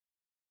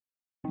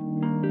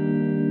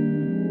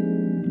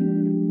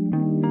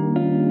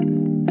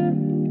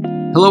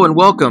Hello and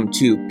welcome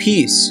to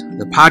Peace,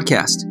 the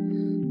podcast.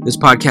 This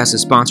podcast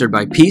is sponsored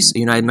by Peace, a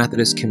United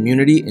Methodist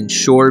community in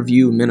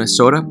Shoreview,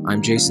 Minnesota.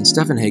 I'm Jason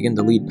Steffenhagen,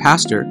 the lead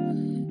pastor,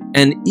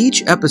 and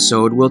each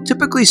episode will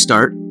typically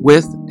start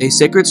with a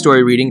sacred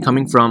story reading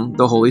coming from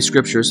the Holy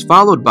Scriptures,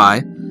 followed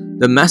by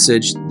the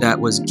message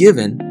that was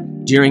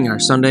given during our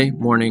Sunday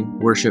morning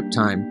worship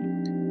time.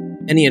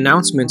 Any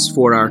announcements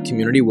for our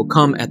community will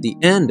come at the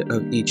end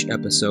of each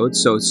episode,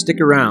 so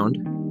stick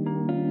around.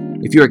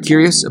 If you are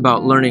curious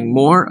about learning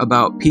more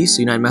about Peace,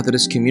 the United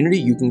Methodist community,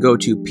 you can go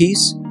to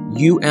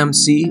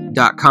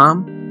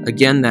peaceumc.com.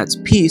 Again, that's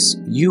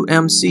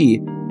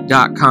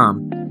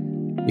peaceumc.com.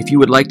 If you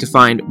would like to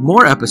find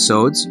more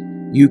episodes,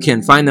 you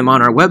can find them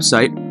on our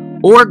website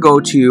or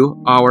go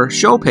to our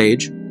show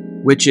page,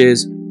 which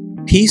is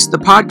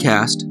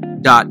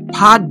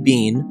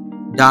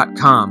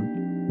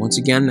peacethepodcast.podbean.com. Once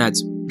again,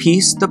 that's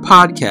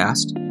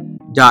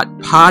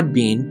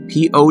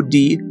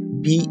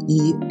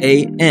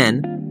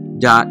peacethepodcast.podbean.com.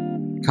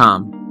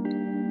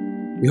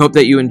 We hope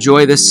that you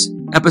enjoy this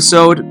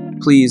episode.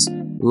 Please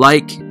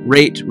like,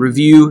 rate,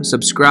 review,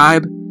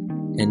 subscribe.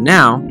 And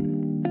now,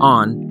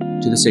 on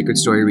to the sacred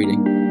story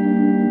reading.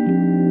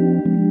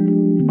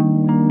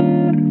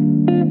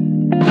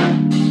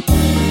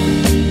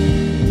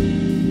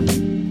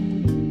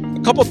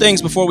 A couple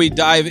things before we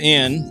dive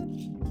in.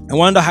 I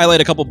wanted to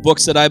highlight a couple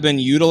books that I've been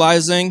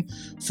utilizing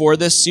for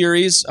this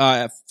series.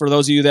 For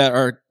those of you that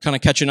are kind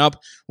of catching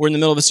up, we're in the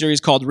middle of a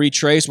series called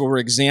Retrace, where we're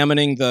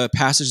examining the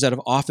passages that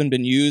have often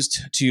been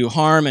used to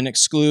harm and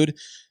exclude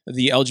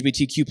the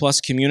LGBTQ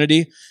plus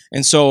community.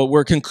 And so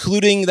we're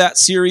concluding that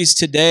series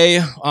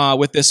today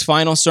with this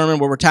final sermon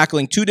where we're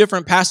tackling two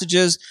different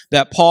passages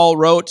that Paul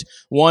wrote,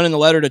 one in the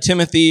letter to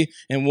Timothy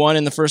and one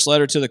in the first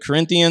letter to the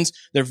Corinthians.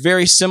 They're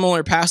very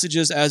similar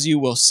passages, as you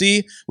will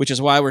see, which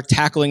is why we're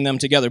tackling them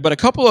together. But a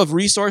couple of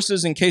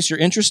resources in case you're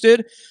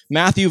interested.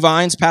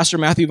 Pastor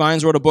Matthew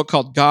Vines wrote a book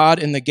called God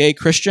and the Gay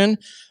Christian.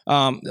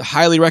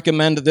 Highly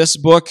recommend this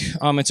book.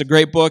 It's a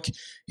great book.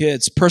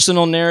 It's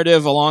personal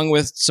narrative along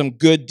with some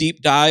good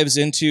deep dives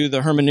into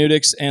the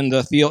hermeneutics and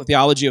the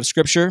theology of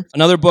Scripture.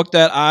 Another book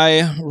that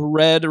I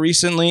read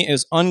recently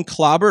is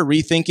Unclobber,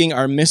 Rethinking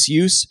Our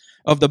Misuse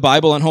of the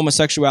Bible and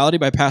Homosexuality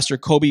by Pastor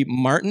Kobe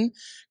Martin.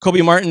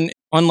 Kobe Martin,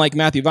 unlike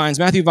Matthew Vines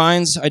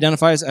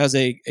identifies as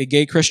a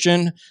gay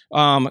Christian.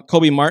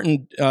 Kobe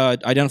Martin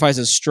identifies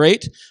as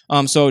straight.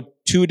 So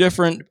two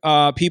different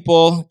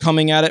people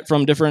coming at it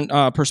from different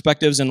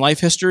perspectives in life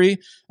history,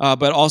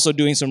 but also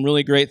doing some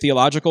really great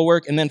theological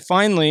work. And then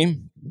finally,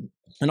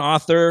 an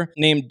author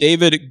named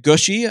David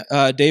Gushee.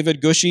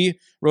 David Gushee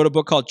wrote a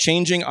book called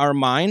Changing Our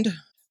Mind.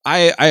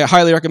 I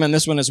highly recommend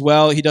this one as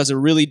well. He does a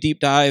really deep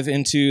dive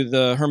into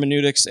the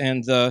hermeneutics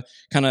and the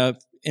kind of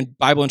in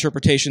Bible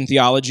interpretation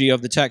theology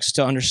of the text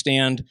to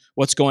understand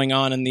what's going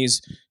on in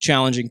these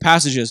challenging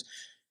passages.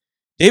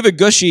 David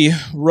Gushee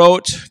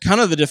wrote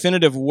kind of the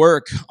definitive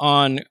work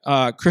on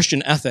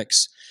Christian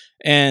ethics.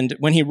 And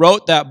when he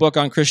wrote that book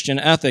on Christian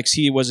ethics,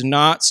 he was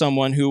not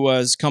someone who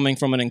was coming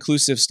from an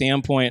inclusive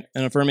standpoint,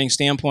 an affirming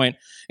standpoint.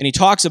 And he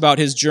talks about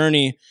his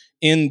journey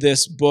in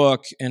this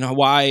book and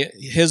why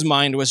his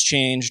mind was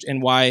changed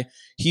and why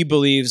he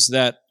believes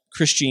that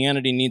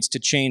Christianity needs to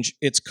change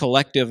its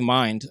collective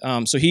mind.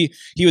 So he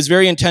was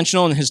very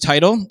intentional in his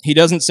title. He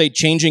doesn't say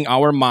changing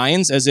our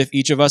minds as if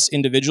each of us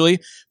individually,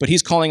 but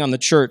he's calling on the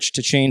church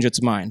to change its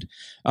mind.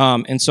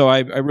 And so I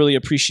really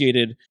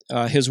appreciated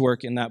his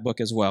work in that book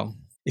as well.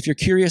 If you're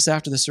curious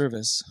after the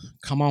service,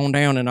 come on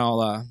down and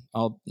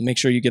I'll make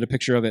sure you get a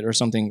picture of it or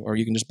something, or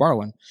you can just borrow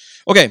one.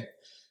 Okay,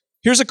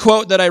 here's a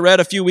quote that I read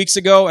a few weeks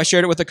ago. I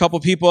shared it with a couple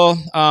people.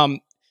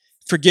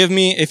 Forgive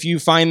me if you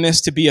find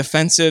this to be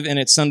offensive and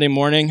it's Sunday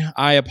morning.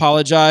 I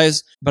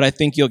apologize, but I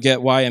think you'll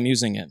get why I'm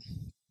using it.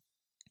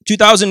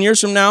 2,000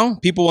 years from now,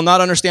 people will not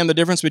understand the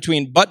difference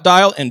between butt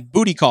dial and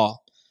booty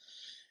call.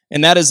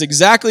 And that is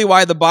exactly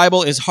why the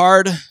Bible is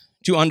hard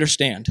to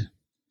understand.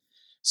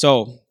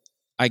 So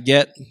I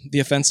get the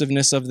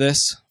offensive-ness of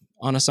this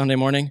on a Sunday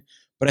morning,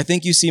 but I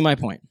think you see my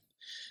point.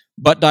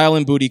 Butt dial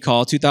and booty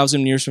call,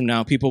 2,000 years from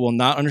now, people will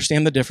not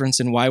understand the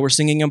difference and why we're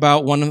singing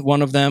about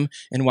one of them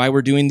and why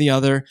we're doing the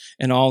other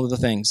and all of the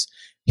things.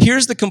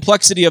 Here's the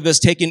complexity of this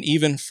taken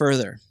even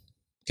further,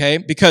 okay?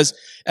 Because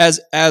as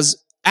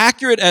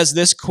accurate as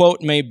this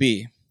quote may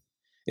be,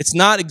 it's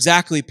not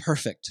exactly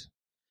perfect.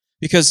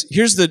 Because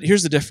here's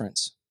the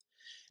difference.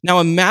 Now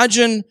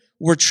imagine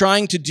we're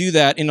trying to do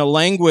that in a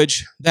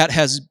language that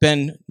has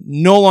been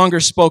no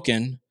longer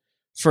spoken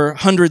for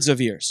hundreds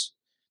of years.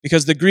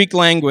 Because the Greek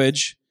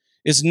language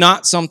is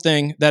not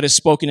something that is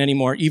spoken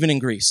anymore, even in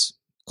Greece.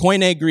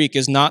 Koine Greek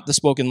is not the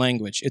spoken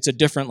language. It's a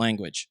different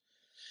language.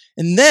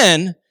 And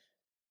then,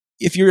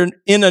 if you're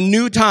in a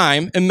new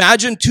time,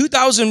 imagine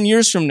 2,000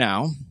 years from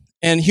now,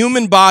 and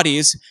human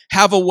bodies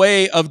have a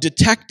way of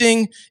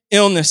detecting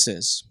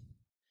illnesses.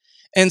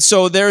 And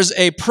so there's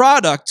a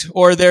product,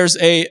 or there's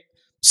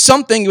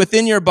something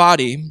within your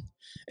body,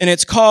 and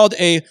it's called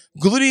a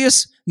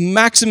gluteus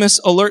maximus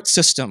alert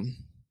system.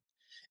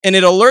 And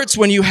it alerts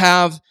when you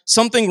have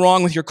something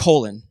wrong with your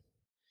colon.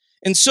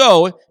 And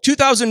so,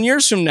 2,000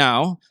 years from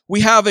now,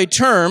 we have a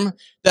term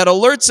that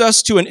alerts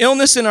us to an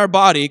illness in our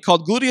body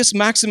called gluteus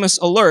maximus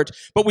alert,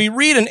 but we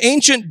read an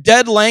ancient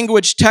dead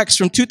language text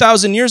from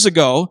 2,000 years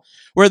ago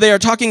where they are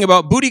talking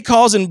about booty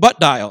calls and butt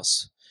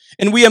dials.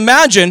 And we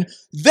imagine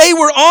they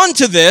were on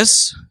to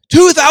this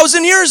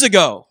 2,000 years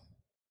ago.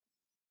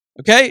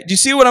 Okay? Do you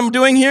see what I'm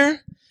doing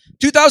here?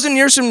 2,000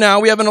 years from now,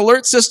 we have an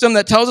alert system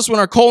that tells us when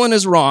our colon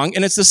is wrong,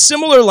 and it's a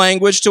similar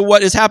language to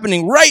what is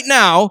happening right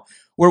now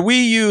where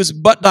we use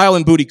butt dial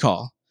and booty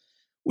call.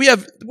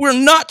 We're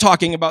not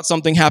talking about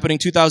something happening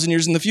 2,000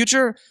 years in the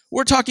future.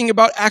 We're talking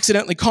about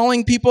accidentally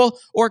calling people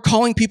or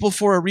calling people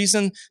for a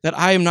reason that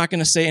I am not going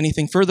to say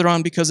anything further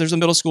on because there's a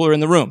middle schooler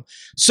in the room.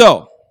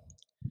 So,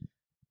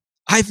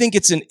 I think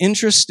it's an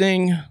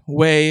interesting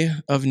way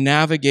of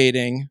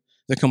navigating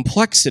the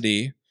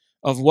complexity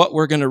of what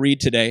we're going to read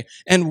today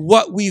and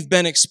what we've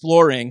been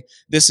exploring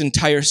this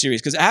entire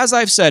series. Because as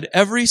I've said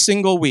every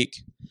single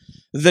week,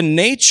 the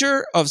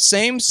nature of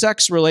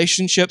same-sex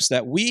relationships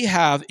that we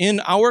have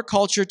in our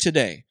culture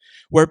today,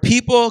 where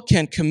people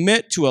can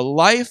commit to a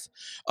life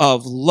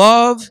of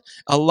love,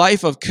 a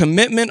life of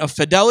commitment, of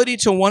fidelity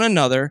to one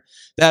another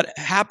that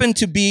happen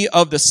to be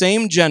of the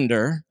same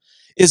gender,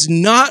 is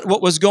not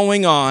what was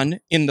going on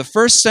in the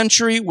first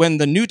century when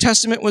the New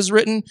Testament was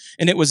written,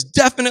 and it was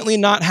definitely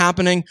not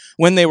happening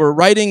when they were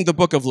writing the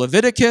book of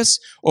Leviticus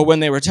or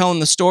when they were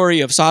telling the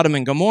story of Sodom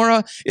and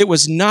Gomorrah. It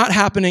was not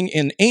happening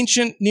in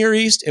ancient Near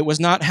East. It was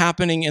not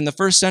happening in the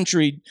first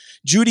century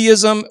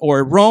Judaism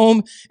or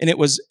Rome, and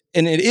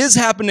it is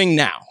happening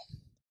now.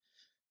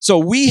 So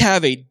we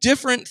have a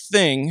different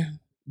thing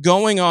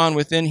going on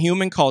within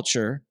human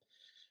culture,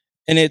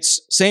 and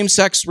it's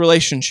same-sex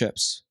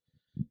relationships.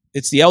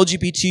 It's the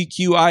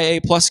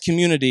LGBTQIA plus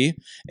community,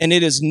 and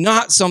it is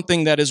not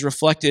something that is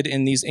reflected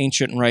in these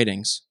ancient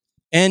writings.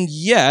 And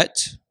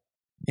yet,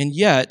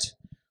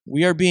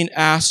 we are being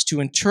asked to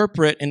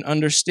interpret and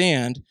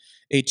understand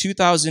a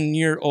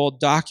 2,000-year-old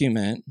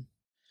document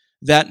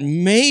that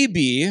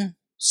maybe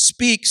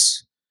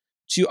speaks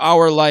to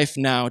our life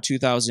now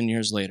 2,000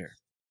 years later.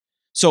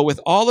 So with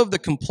all of the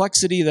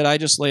complexity that I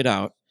just laid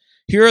out,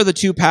 here are the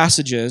two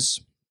passages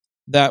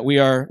that we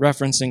are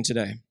referencing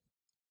today.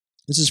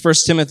 This is 1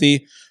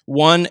 Timothy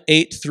 1,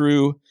 8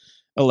 through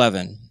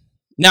 11.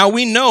 Now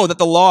we know that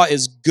the law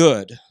is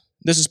good.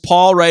 This is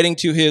Paul writing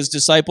to his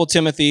disciple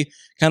Timothy,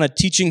 kind of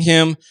teaching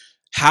him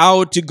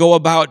how to go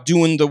about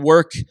doing the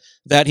work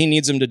that he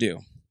needs him to do.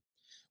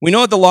 We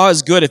know that the law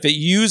is good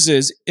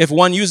if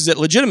one uses it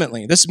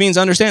legitimately. This means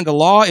understand the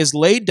law is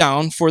laid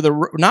down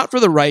not for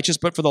the righteous,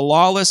 but for the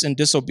lawless and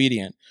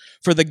disobedient,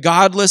 for the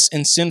godless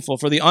and sinful,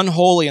 for the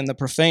unholy and the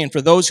profane,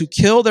 for those who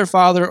kill their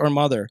father or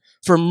mother,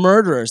 for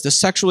murderers, the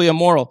sexually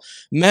immoral,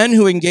 men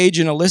who engage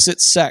in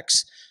illicit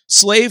sex,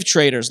 slave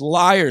traders,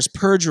 liars,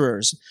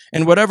 perjurers,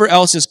 and whatever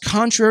else is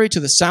contrary to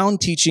the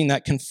sound teaching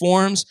that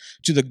conforms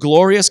to the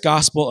glorious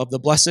gospel of the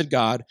blessed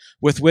God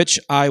with which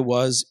I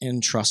was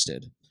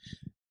entrusted.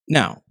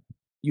 Now,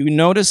 you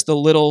notice the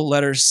little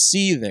letter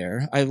C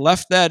there. I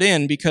left that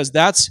in because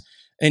that's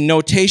a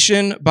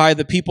notation by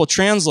the people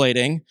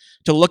translating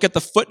to look at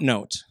the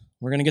footnote.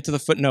 We're going to get to the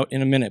footnote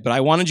in a minute, but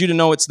I wanted you to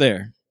know it's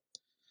there.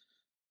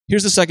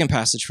 Here's the second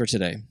passage for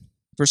today.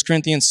 1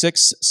 Corinthians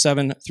 6,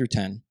 7 through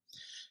 10.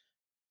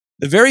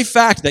 The very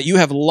fact that you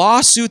have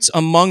lawsuits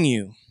among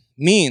you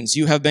means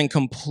you have been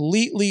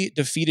completely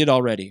defeated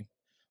already.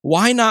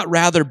 Why not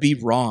rather be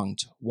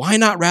wronged? Why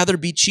not rather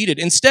be cheated?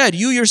 Instead,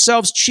 you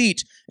yourselves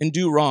cheat and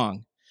do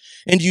wrong.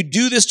 And you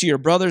do this to your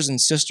brothers and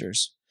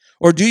sisters.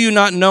 Or do you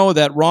not know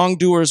that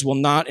wrongdoers will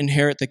not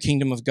inherit the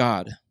kingdom of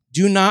God?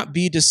 Do not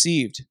be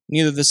deceived.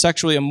 Neither the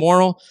sexually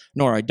immoral,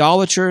 nor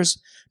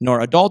idolaters,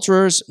 nor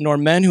adulterers, nor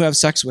men who have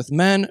sex with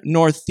men,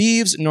 nor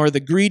thieves, nor the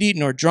greedy,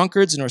 nor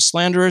drunkards, nor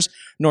slanderers,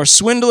 nor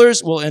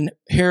swindlers will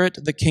inherit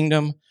the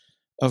kingdom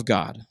of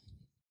God.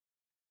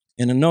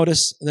 And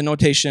notice the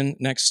notation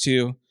next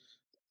to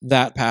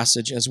that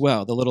passage as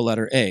well, the little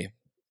letter A.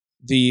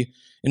 The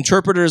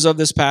interpreters of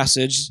this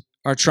passage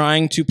are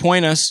trying to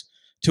point us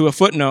to a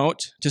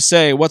footnote to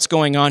say what's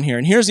going on here.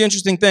 And here's the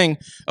interesting thing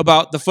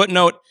about the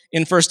footnote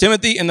in 1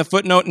 Timothy and the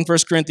footnote in 1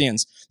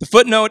 Corinthians. The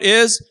footnote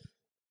is,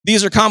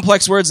 these are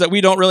complex words that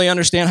we don't really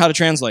understand how to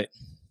translate.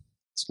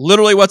 It's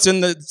literally what's in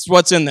there.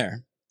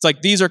 It's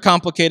like, these are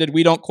complicated,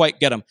 we don't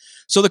quite get them.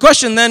 So the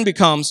question then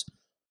becomes,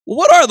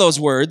 what are those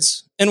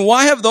words, and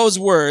why have those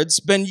words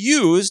been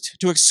used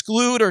to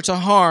exclude or to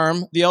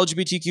harm the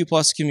LGBTQ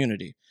plus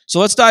community? So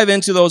let's dive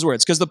into those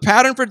words, because the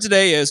pattern for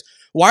today is,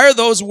 why are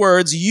those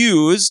words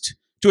used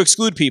to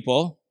exclude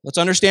people? Let's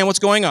understand what's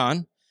going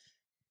on.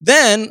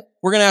 Then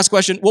we're going to ask the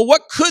question, well,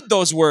 what could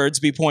those words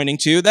be pointing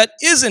to that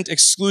isn't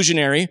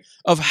exclusionary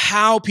of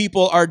how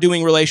people are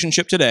doing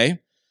relationship today?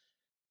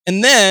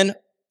 And then,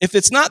 if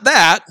it's not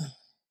that,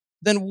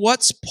 then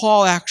what's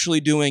Paul actually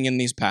doing in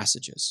these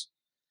passages?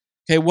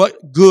 Okay,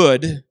 what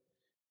good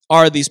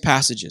are these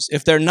passages?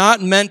 If they're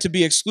not meant to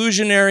be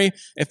exclusionary,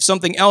 if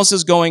something else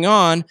is going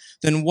on,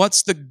 then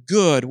what's the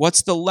good?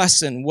 What's the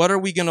lesson? What are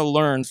we going to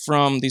learn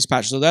from these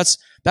passages? So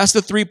that's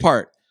the three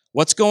part.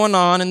 What's going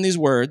on in these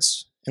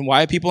words? and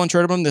why people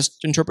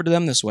interpreted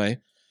them this way,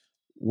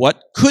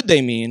 what could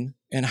they mean,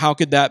 and how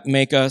could that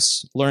make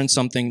us learn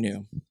something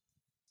new?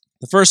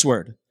 The first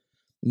word,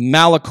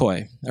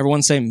 malakoi.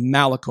 Everyone say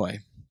malakoi.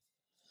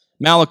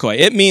 Malakoi.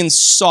 It means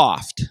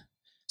soft.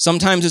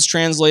 Sometimes it's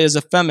translated as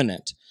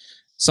effeminate.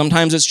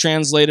 Sometimes it's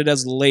translated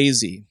as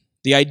lazy.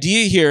 The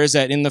idea here is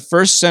that in the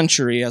first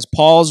century, as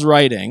Paul's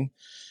writing,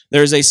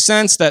 there's a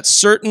sense that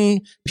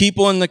certain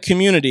people in the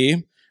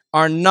community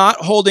are not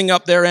holding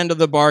up their end of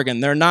the bargain.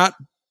 They're not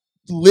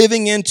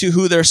living into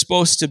who they're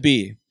supposed to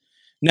be.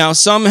 Now,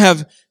 some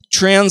have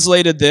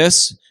translated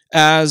this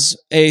as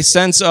a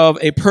sense of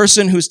a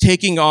person who's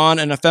taking on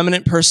an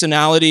effeminate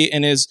personality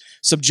and is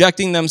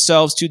subjecting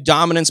themselves to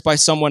dominance by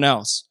someone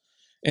else.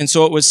 And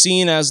so it was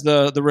seen as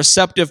the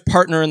receptive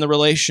partner in the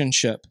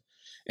relationship.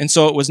 And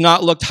so it was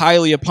not looked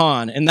highly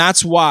upon. And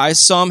that's why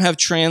some have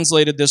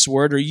translated this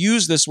word or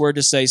used this word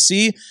to say,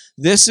 see,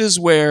 this is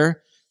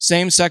where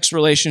same-sex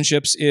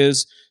relationships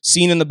is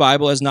seen in the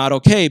Bible as not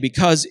okay,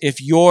 because if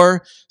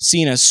you're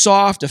seen as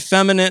soft,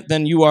 effeminate,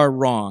 then you are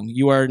wrong.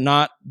 You are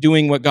not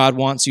doing what God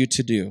wants you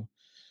to do.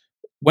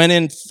 When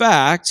in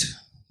fact,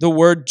 the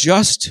word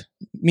just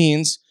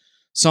means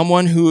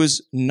someone who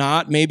is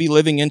not maybe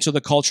living into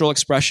the cultural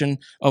expression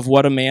of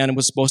what a man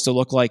was supposed to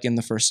look like in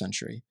the first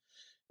century.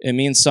 It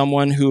means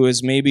someone who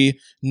is maybe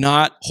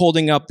not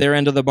holding up their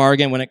end of the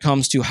bargain when it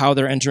comes to how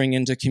they're entering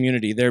into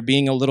community. They're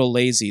being a little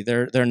lazy.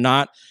 They're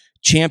not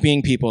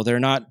championing people. They're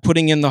not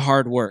putting in the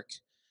hard work.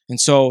 And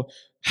so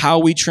how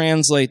we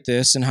translate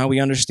this and how we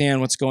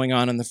understand what's going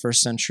on in the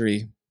first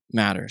century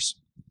matters.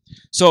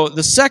 So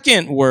the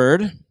second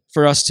word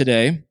for us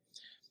today,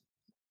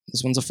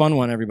 this one's a fun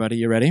one, everybody.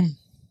 You ready?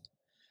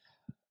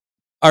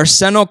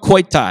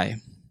 Arsenokoitai.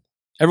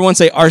 Everyone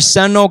say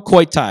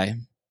arsenokoitai.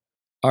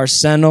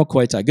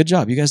 Arsenokoitai. Good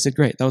job. You guys did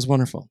great. That was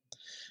wonderful.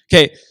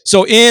 Okay,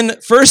 so in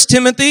 1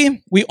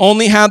 Timothy, we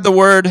only had the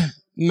word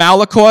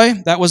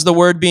malakoi. That was the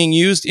word being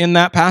used in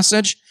that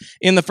passage.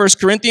 In the 1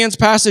 Corinthians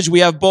passage, we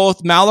have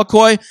both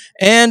malakoi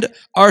and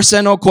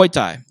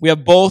arsenokoitai. We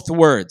have both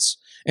words.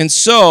 And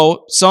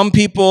so some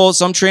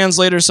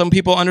translators, some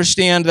people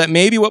understand that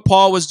maybe what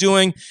Paul was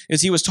doing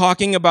is he was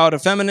talking about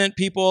effeminate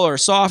people or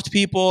soft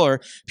people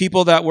or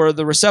people that were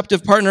the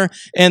receptive partner,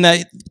 and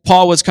that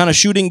Paul was kind of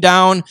shooting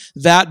down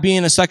that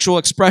being a sexual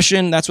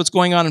expression. That's what's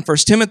going on in 1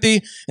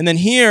 Timothy. And then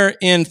here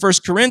in 1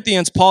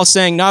 Corinthians, Paul's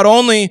saying not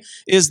only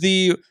is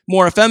the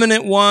more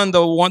effeminate one,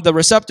 the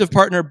receptive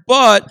partner,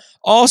 but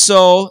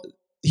also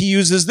he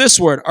uses this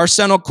word,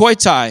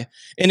 arsenokoitai,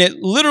 and it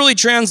literally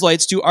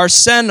translates to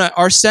arsen.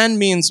 Arsen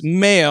means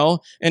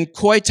male, and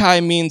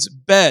koitai means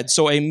bed,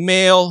 so a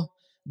male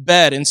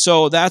bed. And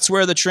so that's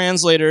where the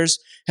translators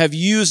have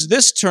used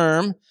this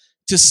term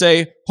to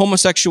say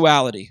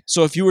homosexuality.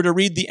 So if you were to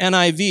read the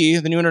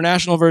NIV, the New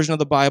International Version of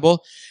the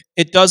Bible,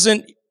 it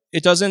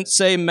doesn't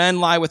say men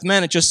lie with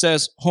men, it just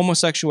says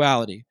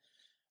homosexuality.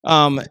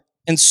 And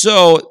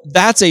so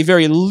that's a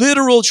very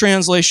literal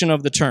translation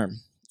of the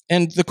term.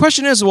 And the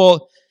question is,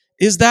 well,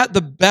 is that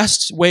the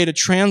best way to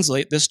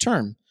translate this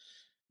term?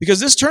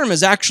 Because this term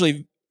is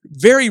actually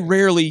very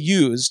rarely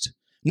used,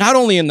 not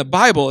only in the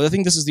Bible, I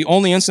think this is the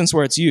only instance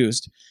where it's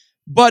used,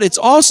 but it's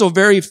also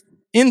very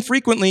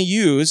infrequently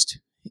used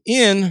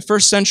in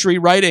first century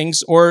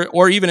writings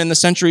or even in the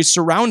centuries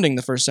surrounding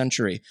the first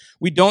century.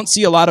 We don't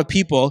see a lot of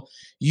people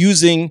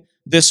using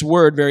this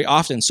word very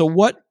often. So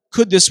what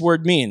could this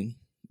word mean?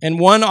 And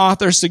one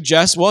author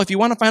suggests, well, if you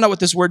want to find out what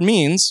this word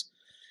means,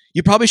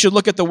 you probably should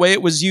look at the way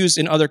it was used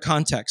in other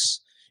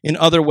contexts, in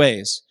other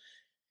ways.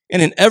 And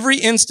in every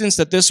instance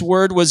that this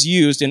word was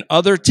used in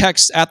other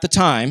texts at the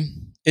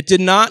time, it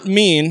did not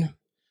mean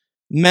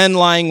men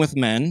lying with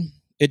men.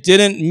 It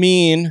didn't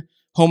mean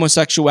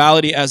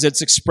homosexuality as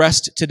it's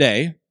expressed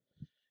today.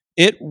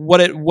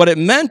 What it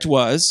meant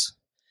was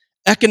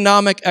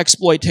economic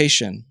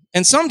exploitation.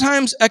 And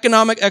sometimes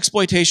economic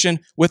exploitation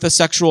with a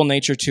sexual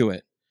nature to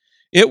it.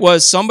 It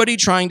was somebody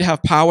trying to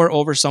have power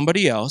over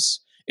somebody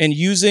else and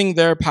using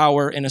their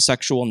power in a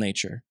sexual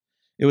nature.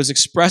 It was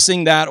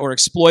expressing that or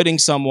exploiting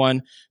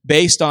someone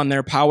based on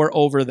their power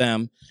over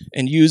them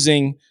and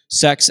using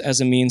sex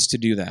as a means to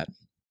do that.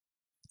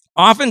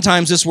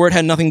 Oftentimes, this word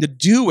had nothing to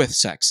do with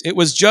sex. It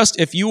was just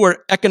if you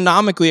were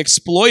economically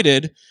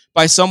exploited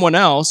by someone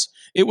else,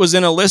 it was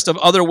in a list of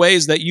other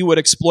ways that you would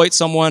exploit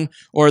someone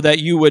or that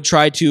you would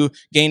try to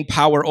gain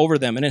power over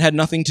them. And it had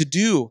nothing to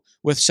do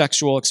with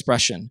sexual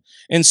expression.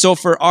 And so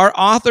for our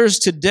authors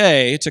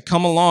today to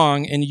come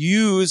along and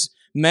use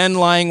men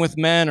lying with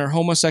men or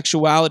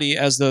homosexuality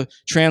as the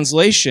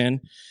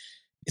translation,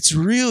 it's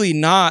really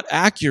not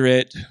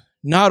accurate,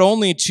 not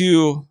only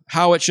to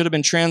how it should have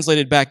been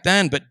translated back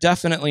then, but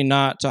definitely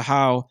not to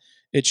how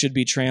it should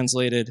be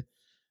translated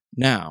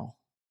now.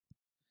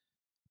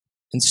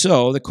 And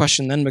so the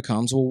question then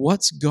becomes, well,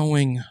 what's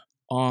going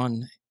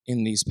on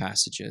in these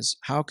passages?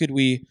 How could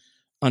we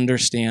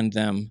understand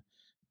them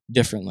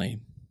differently?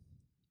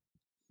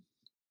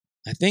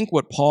 I think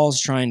what Paul's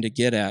trying to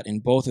get at in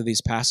both of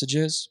these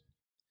passages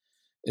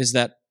is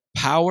that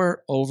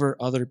power over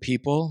other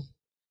people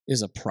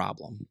is a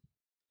problem.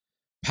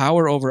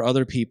 Power over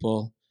other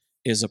people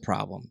is a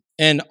problem.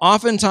 And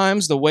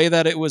oftentimes, the way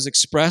that it was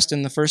expressed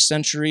in the first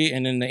century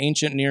and in the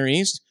ancient Near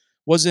East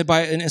was in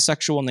a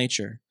sexual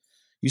nature.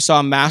 You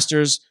saw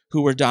masters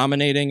who were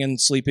dominating and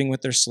sleeping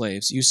with their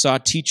slaves. You saw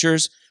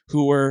teachers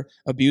who were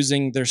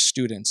abusing their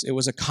students. It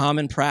was a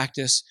common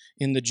practice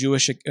in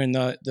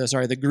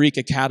the Greek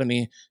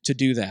academy to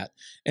do that.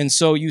 And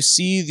so you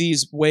see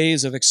these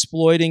ways of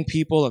exploiting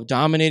people, of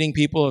dominating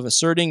people, of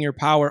asserting your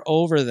power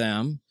over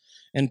them.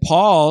 And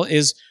Paul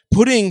is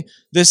putting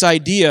this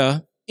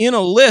idea in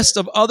a list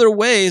of other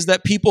ways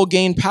that people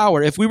gain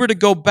power. If we were to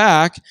go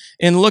back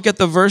and look at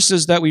the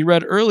verses that we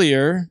read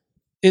earlier,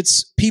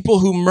 it's people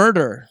who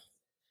murder,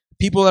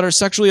 people that are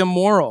sexually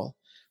immoral.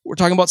 We're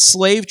talking about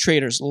slave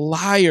traders,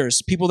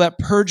 liars, people that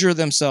perjure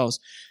themselves,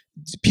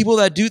 people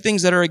that do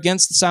things that are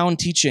against sound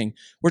teaching.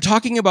 We're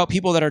talking about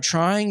people that are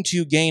trying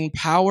to gain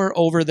power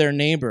over their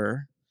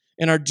neighbor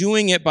and are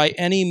doing it by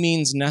any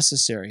means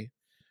necessary.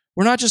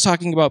 We're not just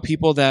talking about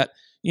people that,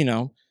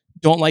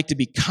 don't like to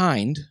be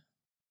kind.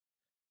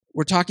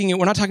 We're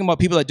not talking about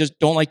people that just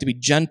don't like to be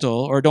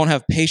gentle or don't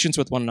have patience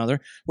with one another.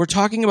 We're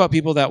talking about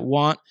people that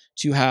want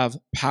to have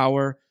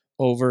power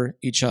over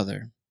each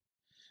other.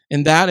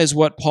 And that is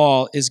what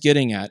Paul is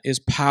getting at, is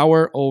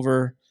power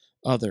over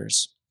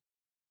others.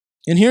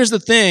 And here's the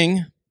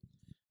thing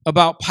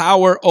about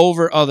power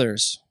over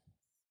others,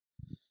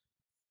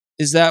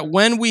 is that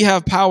when we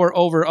have power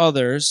over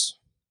others,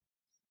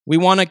 we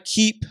want to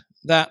keep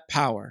that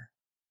power.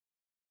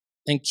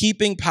 And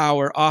keeping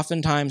power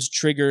oftentimes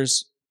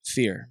triggers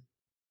fear.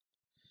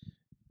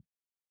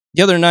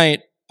 The other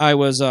night,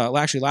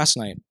 last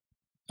night,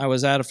 I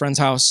was at a friend's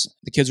house.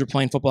 The kids were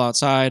playing football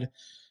outside.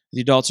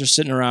 The adults are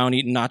sitting around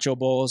eating nacho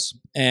bowls.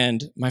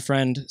 And my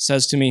friend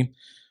says to me,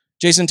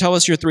 Jason, tell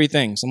us your 3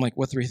 things. I'm like,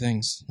 what 3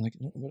 things? I'm like,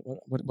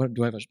 what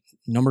do I have a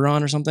number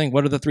on or something?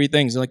 What are the 3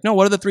 things? They're like, no,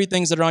 what are the 3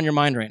 things that are on your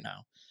mind right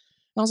now?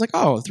 And I was like,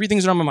 3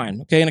 things are on my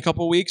mind. Okay, in a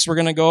couple of weeks, we're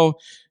going to go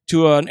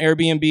to an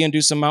Airbnb and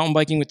do some mountain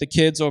biking with the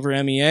kids over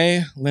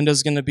MEA.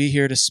 Linda's going to be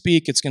here to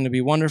speak. It's going to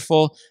be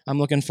wonderful. I'm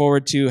looking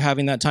forward to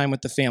having that time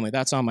with the family.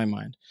 That's on my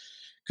mind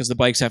because the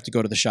bikes have to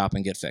go to the shop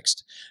and get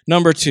fixed.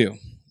 Number 2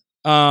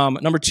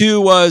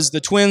 was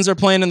the Twins are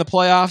playing in the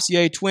playoffs.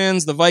 Yay,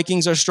 Twins. The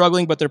Vikings are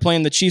struggling, but they're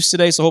playing the Chiefs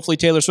today, so hopefully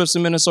Taylor Swift's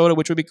in Minnesota,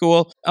 which would be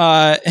cool.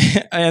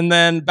 And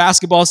then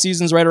basketball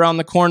season's right around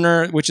the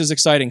corner, which is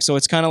exciting. So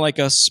it's kind of like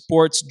a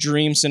sports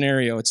dream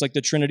scenario. It's like the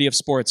Trinity of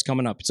sports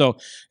coming up. So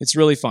it's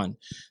really fun.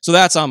 So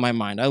that's on my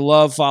mind. I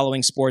love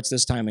following sports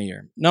this time of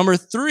year. Number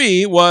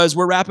 3 was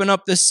we're wrapping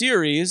up this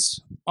series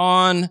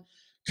on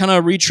kind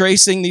of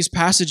retracing these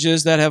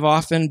passages that have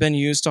often been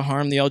used to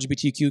harm the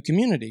LGBTQ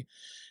community.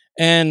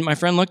 And my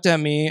friend looked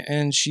at me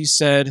and she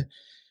said,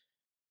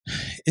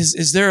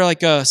 is there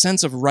like a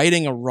sense of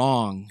righting a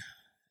wrong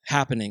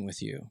happening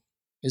with you?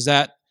 Is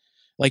that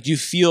like, do you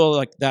feel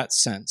like that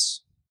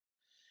sense?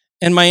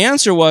 And my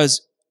answer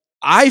was,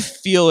 I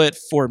feel it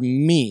for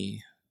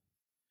me.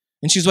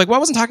 And she's like, well, I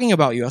wasn't talking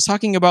about you. I was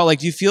talking about like,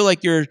 do you feel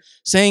like you're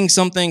saying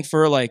something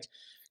for like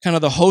kind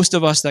of the host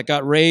of us that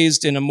got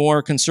raised in a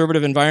more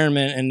conservative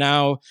environment and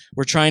now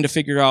we're trying to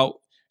figure out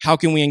how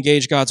can we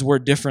engage God's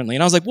word differently?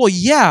 And I was like, well,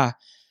 yeah.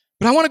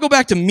 But I want to go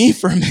back to me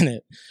for a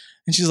minute.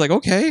 And she's like,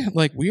 okay,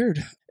 like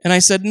weird. And I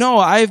said, no,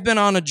 I've been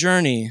on a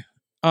journey.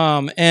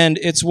 And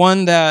it's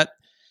one that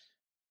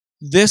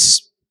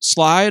this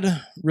slide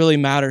really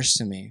matters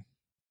to me.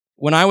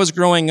 When I was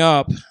growing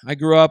up, I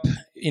grew up,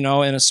 in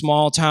a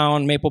small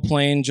town, Maple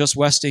Plain, just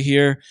west of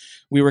here.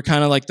 We were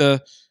kind of like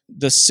the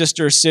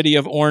sister city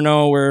of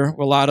Orono, where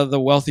a lot of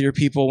the wealthier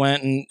people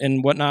went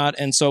and whatnot.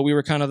 And so we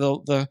were kind of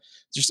the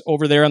just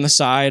over there on the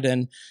side.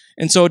 And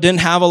so didn't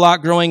have a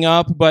lot growing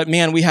up, but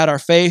man, we had our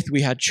faith,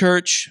 we had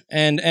church.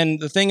 And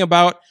the thing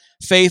about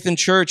faith and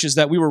church is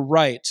that we were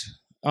right.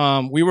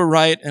 We were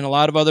right, and a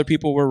lot of other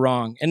people were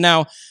wrong. And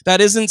now, that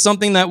isn't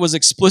something that was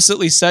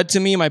explicitly said to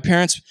me. My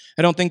parents,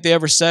 I don't think they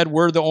ever said,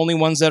 we're the only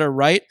ones that are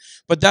right.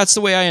 But that's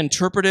the way I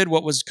interpreted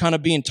what was kind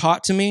of being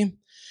taught to me.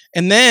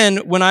 And then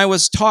when I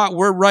was taught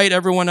we're right,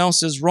 everyone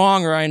else is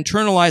wrong, or I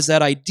internalized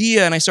that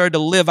idea and I started to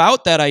live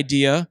out that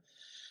idea,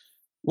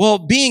 well,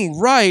 being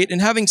right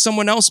and having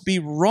someone else be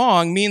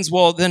wrong means,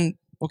 well, then,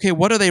 okay,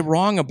 what are they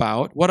wrong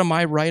about? What am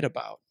I right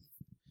about?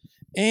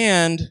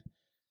 And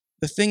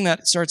the thing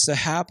that starts to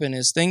happen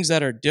is things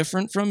that are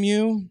different from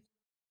you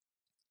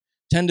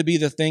tend to be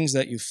the things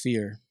that you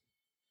fear.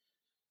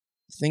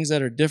 Things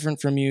that are different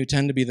from you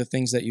tend to be the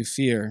things that you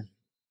fear.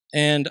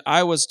 And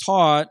I was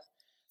taught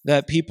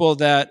that people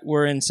that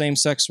were in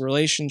same-sex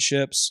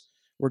relationships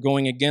were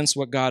going against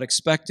what God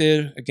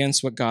expected,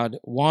 against what God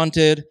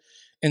wanted.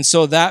 And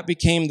so that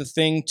became the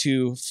thing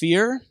to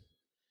fear,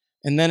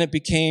 and then it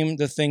became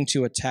the thing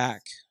to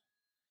attack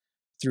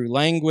through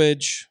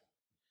language,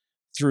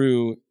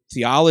 through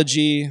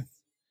theology,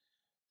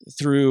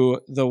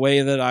 through the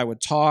way that I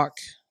would talk,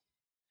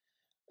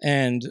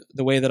 and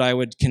the way that I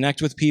would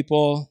connect with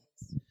people.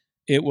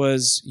 It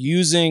was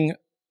using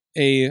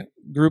a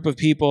group of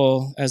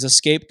people as a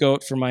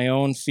scapegoat for my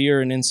own fear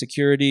and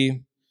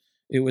insecurity.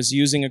 It was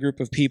using a group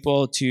of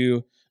people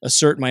to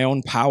assert my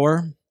own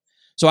power.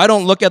 So I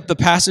don't look at the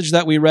passage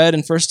that we read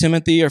in 1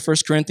 Timothy or 1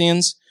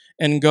 Corinthians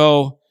and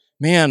go,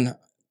 man,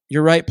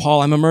 you're right,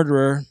 Paul, I'm a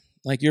murderer.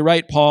 Like, you're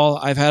right, Paul,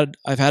 I've had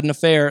an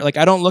affair. Like,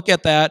 I don't look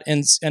at that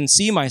and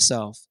see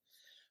myself.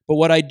 But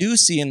what I do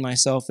see in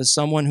myself is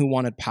someone who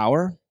wanted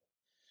power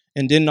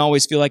and didn't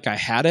always feel like I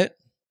had it,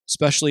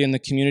 especially in the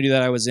community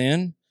that I was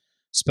in,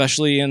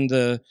 especially in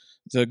the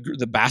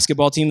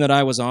basketball team that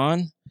I was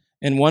on.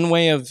 And one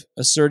way of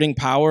asserting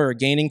power or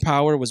gaining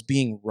power was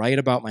being right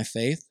about my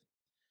faith.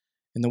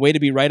 And the way to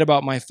be right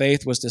about my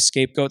faith was to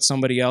scapegoat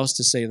somebody else,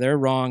 to say, they're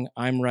wrong,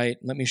 I'm right,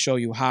 let me show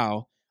you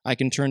how. I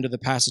can turn to the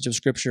passage of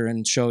Scripture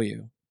and show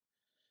you.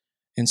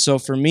 And so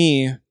for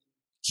me,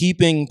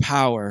 keeping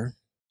power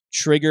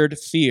triggered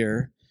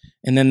fear,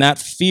 and then that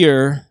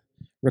fear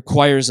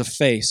requires a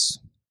face.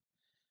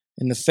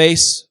 And the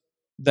face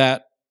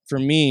that, for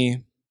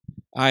me,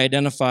 I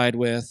identified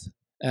with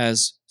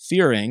as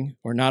fearing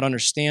or not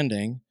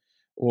understanding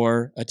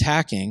or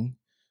attacking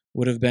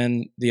would have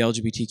been the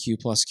LGBTQ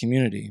plus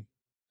community.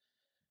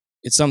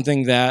 It's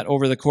something that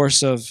over the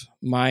course of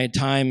my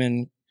time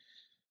in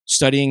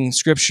studying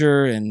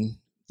Scripture and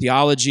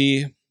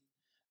theology,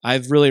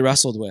 I've really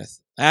wrestled with.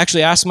 I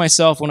actually asked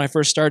myself when I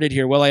first started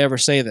here, will I ever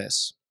say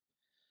this?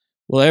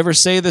 Will I ever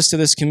say this to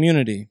this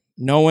community?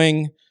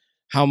 Knowing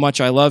how much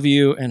I love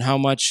you and how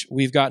much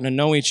we've gotten to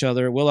know each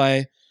other, will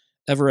I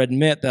ever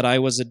admit that I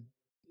was a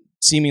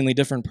seemingly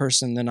different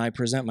person than I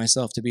present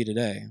myself to be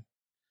today?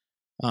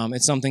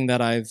 It's something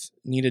that I've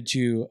needed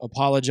to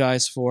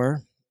apologize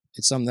for.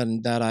 It's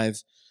something that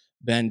I've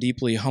been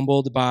deeply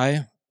humbled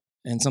by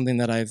and something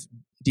that I've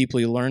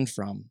deeply learned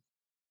from.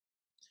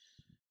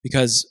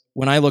 Because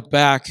when I look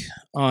back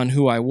on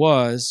who I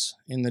was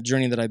in the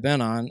journey that I've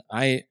been on,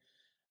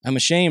 I'm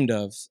ashamed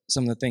of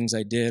some of the things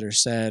I did or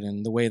said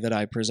and the way that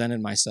I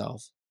presented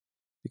myself,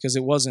 because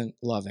it wasn't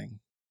loving.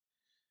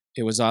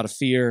 It was out of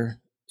fear,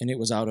 and it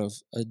was out of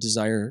a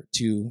desire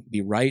to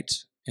be right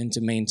and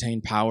to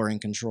maintain power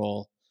and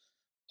control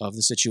of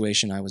the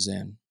situation I was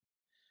in.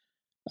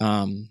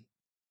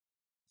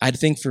 I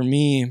think for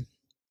me,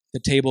 the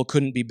table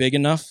couldn't be big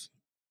enough.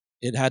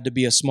 It had to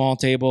be a small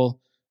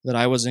table that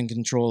I was in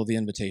control of the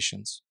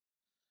invitations.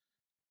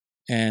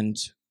 And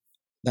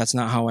that's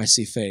not how I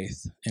see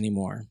faith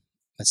anymore.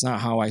 That's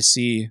not how I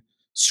see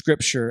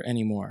Scripture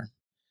anymore.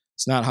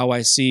 It's not how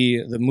I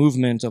see the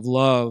movement of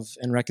love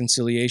and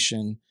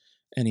reconciliation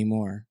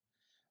anymore.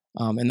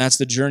 And that's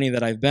the journey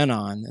that I've been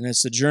on. And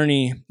it's the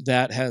journey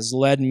that has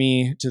led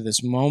me to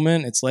this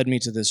moment. It's led me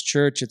to this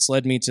church. It's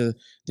led me to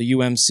the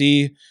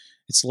UMC.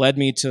 It's led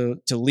me to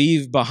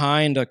leave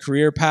behind a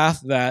career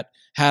path that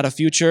had a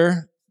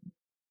future,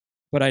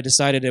 but I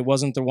decided it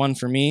wasn't the one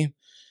for me.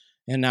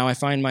 And now I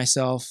find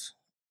myself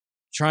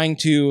trying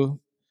to,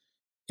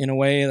 in a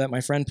way that my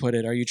friend put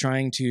it, are you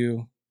trying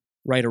to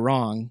right a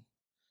wrong?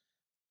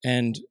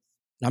 And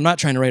I'm not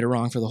trying to right a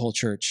wrong for the whole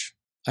church.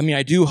 I mean,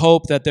 I do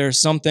hope that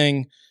there's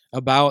something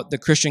about the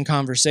Christian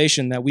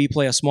conversation that we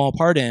play a small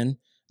part in,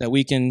 that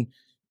we can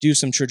do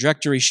some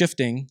trajectory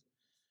shifting.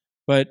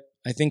 But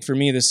I think for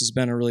me, this has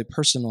been a really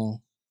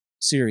personal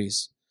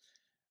series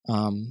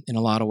in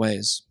a lot of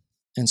ways.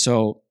 And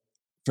so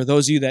for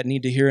those of you that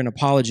need to hear an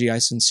apology, I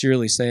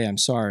sincerely say I'm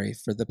sorry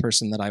for the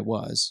person that I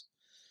was.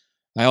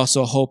 I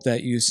also hope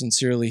that you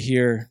sincerely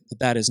hear that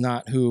that is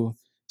not who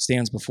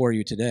stands before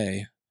you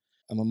today.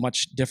 I'm a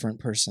much different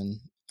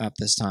person at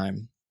this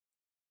time.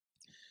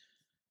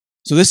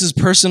 So this is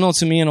personal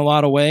to me in a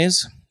lot of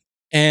ways.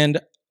 And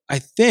I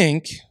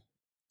think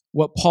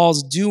what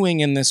Paul's doing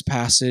in this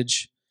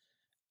passage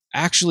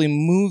actually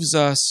moves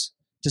us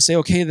to say,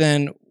 okay,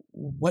 then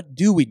what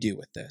do we do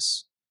with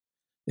this?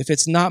 If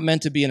it's not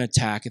meant to be an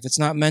attack, if it's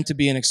not meant to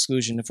be an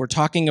exclusion, if we're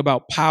talking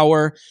about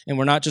power and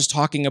we're not just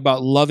talking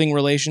about loving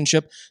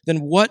relationship, then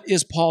what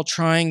is Paul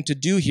trying to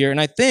do here?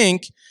 And I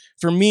think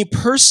for me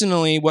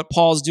personally, what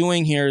Paul's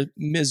doing here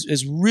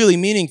is really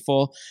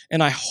meaningful,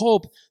 and I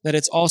hope that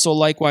it's also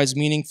likewise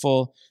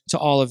meaningful to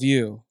all of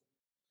you.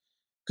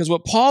 Because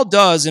what Paul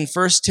does in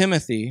 1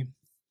 Timothy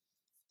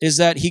is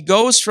that he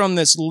goes from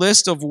this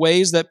list of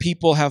ways that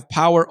people have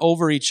power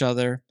over each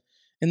other,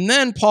 and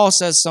then Paul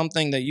says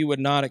something that you would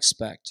not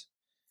expect.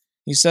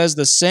 He says,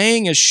 the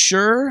saying is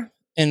sure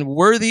and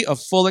worthy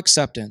of full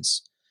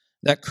acceptance,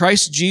 that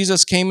Christ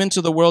Jesus came into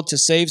the world to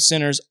save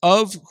sinners,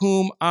 of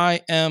whom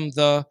I am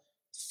the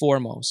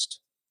foremost.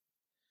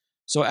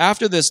 So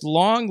after this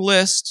long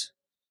list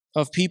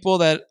of people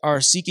that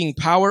are seeking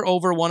power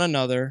over one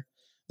another,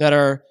 that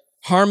are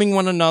harming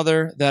one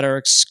another, that are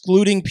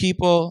excluding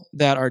people,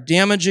 that are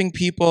damaging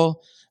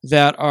people,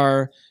 that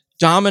are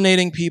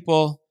dominating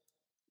people,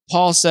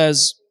 Paul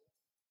says,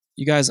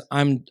 you guys,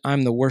 I'm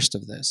the worst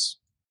of this.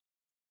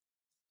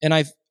 And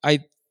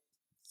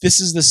this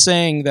is the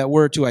saying that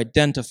we're to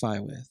identify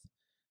with,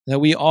 that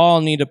we all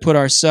need to put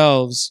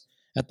ourselves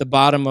at the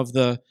bottom of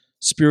the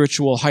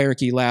spiritual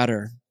hierarchy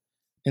ladder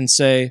and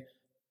say,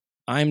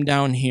 I'm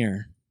down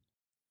here.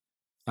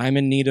 I'm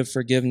in need of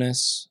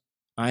forgiveness.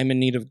 I'm in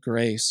need of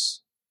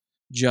grace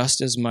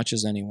just as much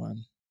as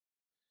anyone.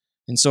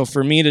 And so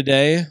for me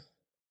today,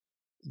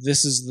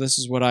 this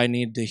is what I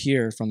need to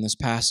hear from this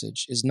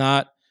passage, is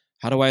not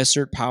how do I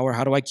assert power?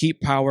 How do I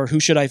keep power? Who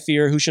should I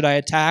fear? Who should I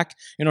attack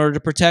in order to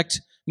protect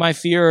my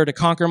fear or to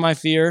conquer my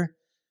fear?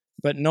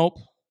 But nope,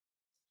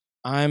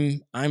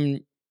 I'm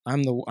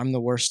the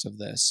worst of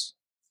this.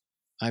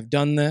 I've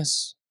done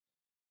this,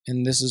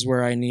 and this is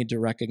where I need to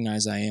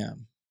recognize I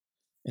am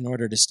in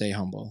order to stay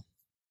humble,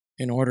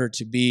 in order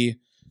to be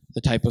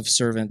the type of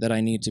servant that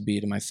I need to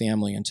be to my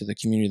family and to the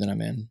community that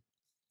I'm in.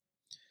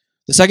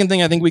 The second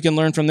thing I think we can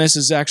learn from this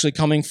is actually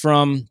coming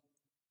from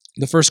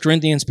the 1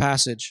 Corinthians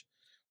passage,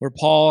 where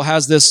Paul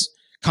has this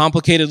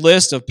complicated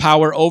list of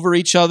power over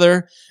each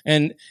other.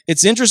 And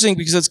it's interesting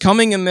because it's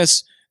coming in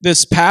this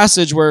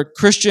passage where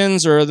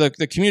Christians or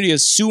the community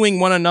is suing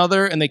one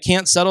another and they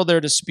can't settle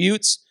their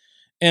disputes.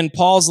 And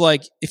Paul's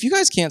like, if you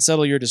guys can't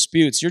settle your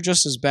disputes, you're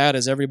just as bad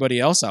as everybody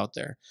else out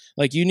there.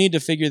 Like, you need to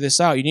figure this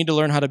out. You need to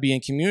learn how to be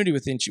in community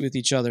with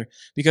each other.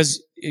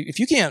 Because if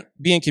you can't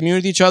be in community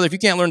with each other, if you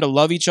can't learn to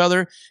love each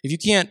other, if you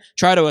can't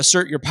try to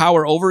assert your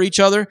power over each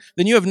other,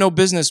 then you have no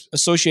business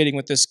associating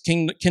with this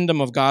kingdom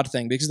of God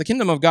thing. Because the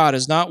kingdom of God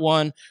is not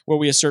one where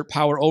we assert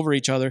power over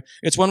each other.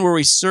 It's one where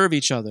we serve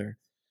each other.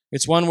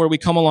 It's one where we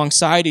come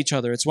alongside each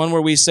other. It's one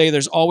where we say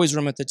there's always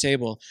room at the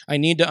table. I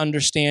need to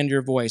understand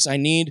your voice. I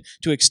need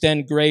to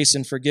extend grace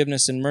and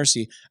forgiveness and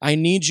mercy. I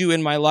need you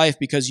in my life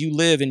because you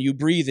live and you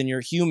breathe and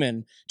you're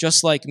human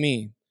just like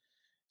me.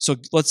 So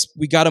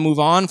we got to move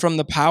on from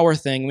the power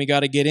thing. We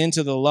got to get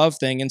into the love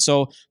thing. And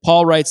so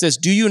Paul writes this,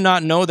 do you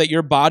not know that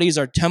your bodies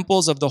are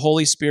temples of the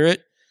Holy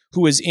Spirit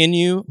who is in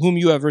you, whom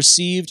you have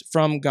received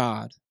from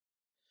God?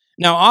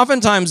 Now,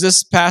 oftentimes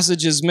this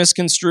passage is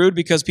misconstrued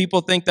because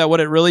people think that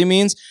what it really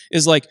means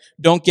is like,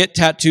 don't get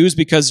tattoos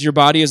because your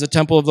body is a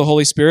temple of the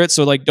Holy Spirit.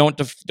 So like,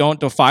 don't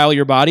defile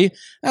your body.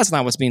 That's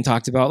not what's being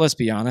talked about. Let's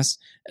be honest.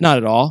 Not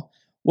at all.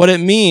 What it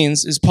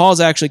means is Paul's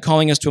actually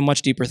calling us to a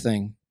much deeper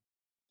thing.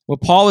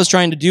 What Paul is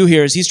trying to do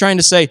here is he's trying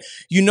to say,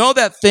 you know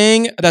that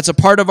thing that's a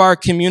part of our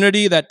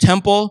community, that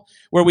temple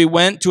where we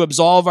went to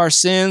absolve our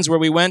sins, where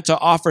we went to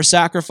offer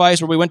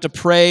sacrifice, where we went to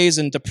praise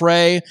and to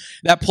pray,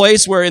 that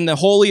place where in the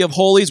Holy of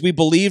Holies we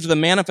believed the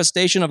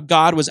manifestation of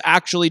God was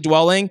actually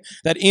dwelling,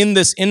 that in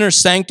this inner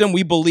sanctum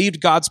we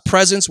believed God's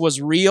presence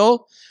was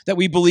real, that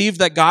we believed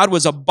that God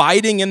was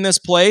abiding in this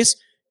place.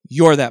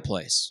 You're that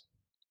place.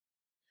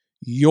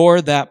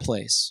 You're that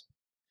place.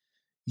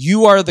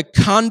 You are the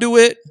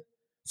conduit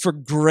for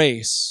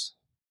grace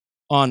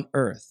on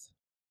earth.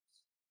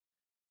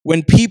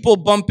 When people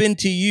bump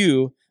into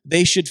you,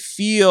 they should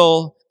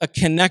feel a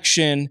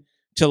connection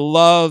to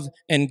love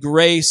and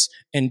grace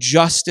and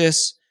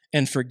justice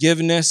and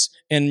forgiveness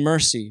and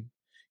mercy.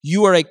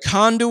 You are a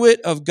conduit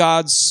of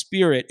God's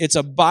Spirit. It's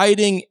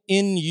abiding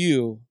in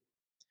you.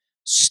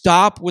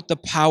 Stop with the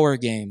power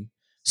game.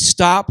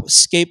 Stop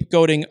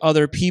scapegoating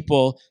other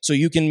people so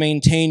you can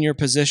maintain your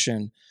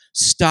position.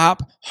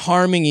 Stop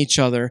harming each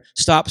other.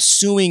 Stop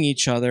suing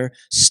each other.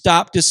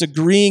 Stop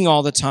disagreeing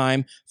all the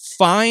time.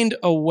 Find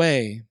a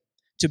way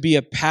to be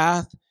a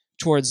path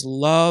towards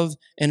love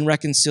and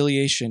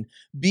reconciliation.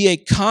 Be a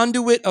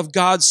conduit of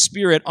God's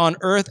Spirit on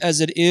earth as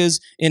it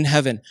is in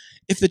heaven.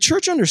 If the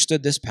church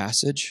understood this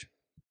passage,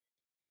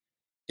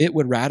 it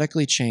would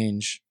radically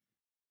change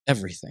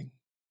everything.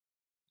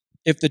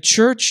 If the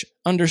church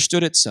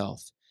understood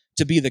itself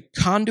to be the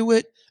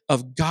conduit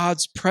of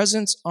God's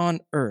presence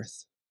on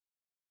earth,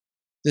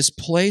 this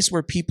place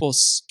where people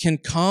can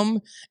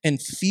come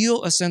and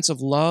feel a sense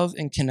of love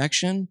and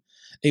connection,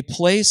 a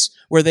place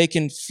where they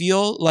can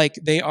feel like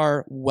they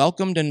are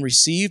welcomed and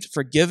received,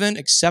 forgiven,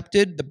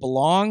 accepted, that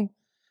belong,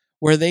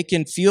 where they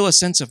can feel a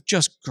sense of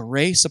just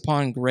grace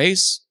upon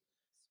grace.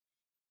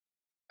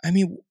 I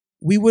mean,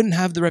 we wouldn't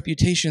have the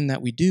reputation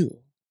that we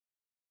do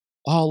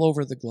all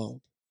over the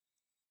globe.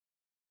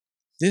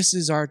 This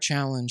is our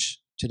challenge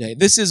today.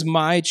 This is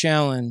my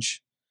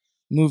challenge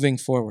moving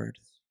forward.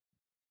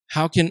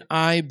 How can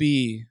I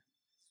be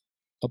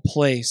a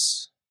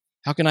place?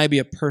 How can I be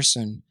a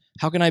person?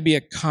 How can I be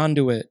a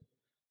conduit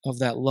of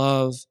that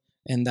love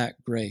and that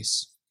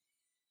grace?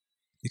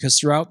 Because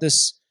throughout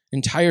this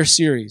entire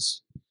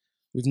series,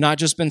 we've not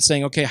just been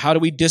saying, okay, how do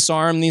we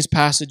disarm these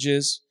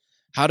passages?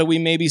 How do we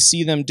maybe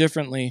see them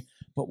differently?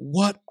 But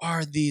what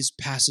are these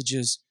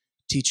passages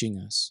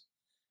teaching us?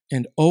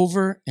 And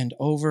over and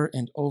over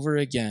and over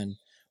again,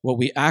 what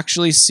we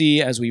actually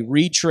see as we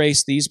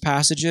retrace these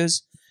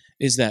passages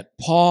is that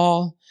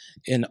Paul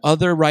and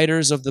other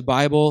writers of the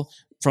Bible,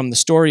 from the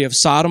story of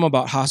Sodom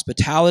about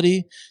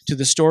hospitality to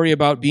the story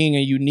about being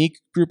a unique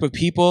group of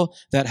people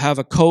that have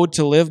a code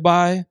to live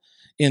by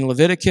in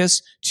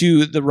Leviticus,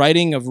 to the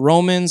writing of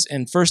Romans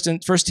and First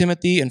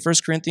Timothy and 1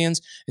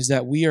 Corinthians, is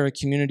that we are a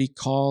community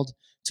called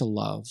to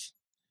love.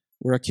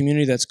 We're a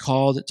community that's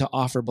called to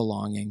offer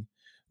belonging.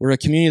 We're a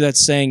community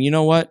that's saying, you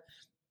know what?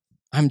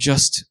 I've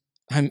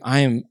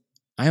done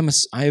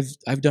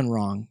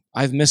wrong.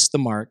 I've missed the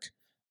mark.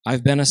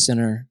 I've been a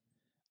sinner.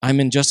 I'm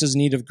in just as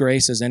need of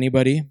grace as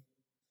anybody.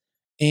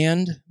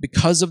 And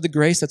because of the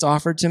grace that's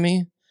offered to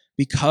me,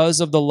 because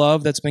of the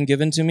love that's been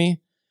given to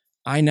me,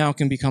 I now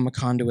can become a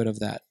conduit of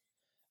that.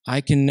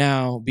 I can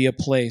now be a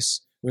place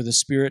where the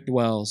Spirit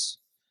dwells,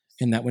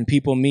 and that when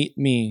people meet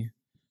me,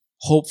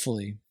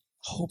 hopefully,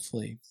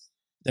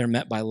 they're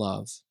met by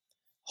love.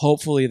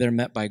 Hopefully, they're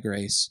met by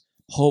grace.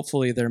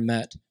 Hopefully, they're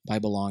met by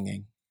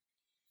belonging.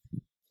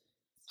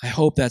 I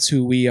hope that's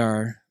who we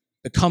are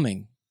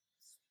becoming.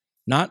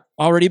 Not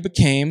already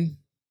became,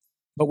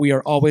 but we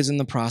are always in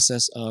the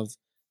process of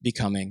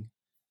becoming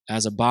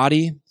as a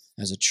body,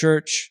 as a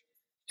church,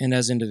 and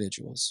as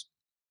individuals.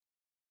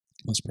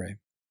 Let's pray.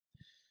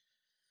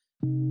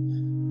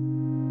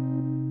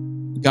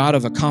 God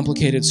of a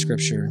complicated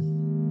scripture,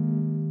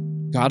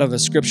 God of a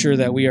scripture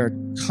that we are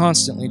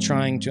constantly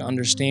trying to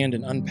understand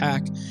and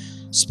unpack,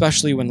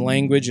 especially when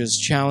language is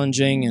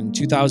challenging and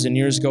 2,000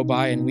 years go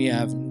by and we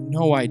have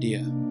no idea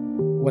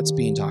what's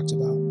being talked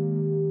about.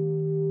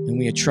 And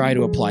we try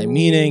to apply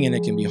meaning and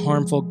it can be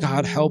harmful.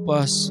 God, help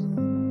us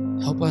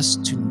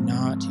to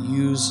not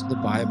use the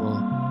Bible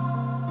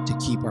to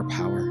keep our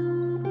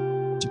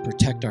power, to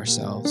protect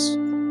ourselves.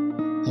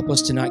 Help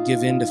us to not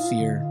give in to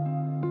fear.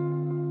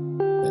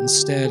 But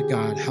instead,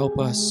 God, help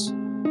us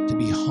to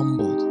be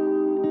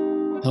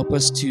humbled. Help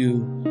us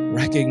to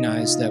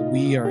recognize that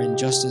we are in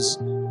just as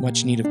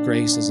much need of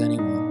grace as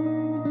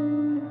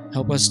anyone.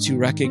 Help us to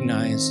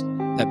recognize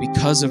that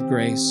because of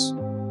grace,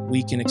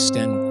 we can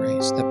extend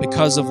grace. That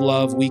because of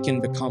love, we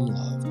can become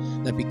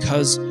love. That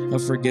because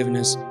of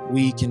forgiveness,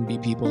 we can be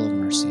people of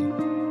mercy.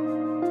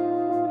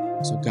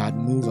 So God,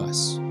 move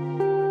us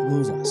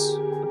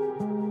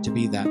to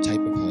be that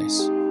type of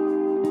place.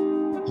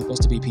 Help us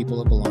to be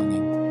people of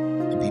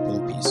belonging and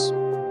people of peace.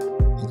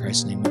 In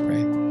Christ's name we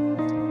pray.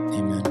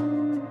 Amen.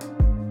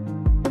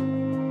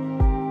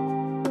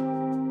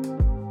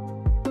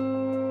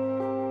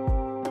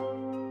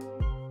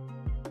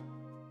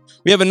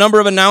 We have a number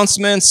of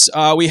announcements.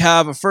 We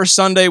have a first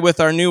Sunday with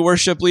our new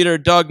worship leader,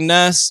 Doug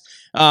Ness.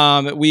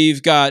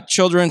 We've got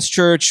children's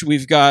church.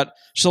 We've got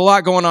just a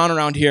lot going on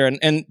around here.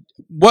 And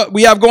what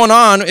we have going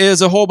on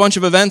is a whole bunch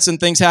of events and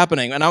things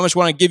happening. And I just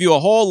want to give you a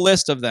whole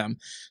list of them.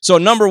 So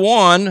number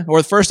one,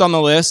 or first on the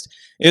list,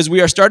 is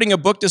we are starting a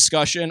book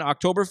discussion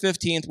October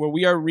 15th where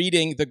we are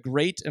reading The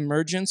Great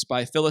Emergence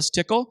by Phyllis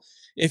Tickle.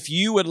 If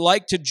you would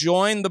like to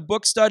join the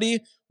book study,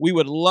 we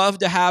would love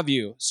to have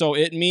you. So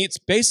it meets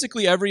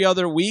basically every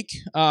other week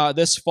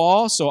this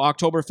fall, so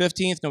October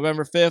 15th,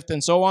 November 5th,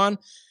 and so on.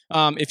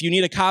 If you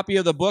need a copy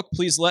of the book,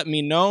 please let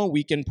me know.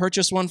 We can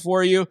purchase one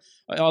for you.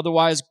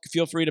 Otherwise,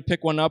 feel free to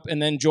pick one up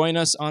and then join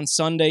us on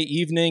Sunday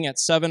evening at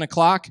 7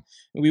 o'clock.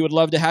 We would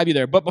love to have you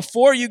there. But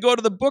before you go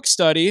to the book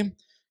study,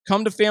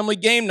 come to family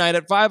game night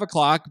at 5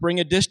 o'clock. Bring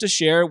a dish to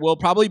share. We'll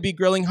probably be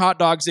grilling hot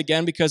dogs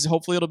again because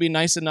hopefully it'll be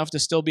nice enough to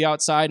still be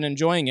outside and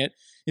enjoying it.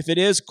 If it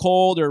is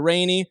cold or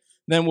rainy,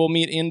 then we'll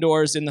meet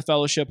indoors in the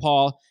fellowship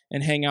hall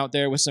and hang out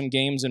there with some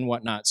games and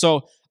whatnot.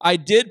 So I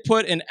did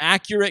put an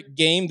accurate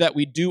game that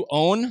we do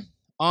own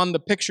on the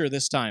picture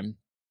this time.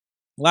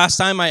 Last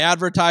time I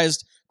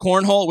advertised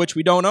cornhole, which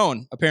we don't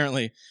own,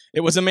 apparently.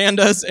 It was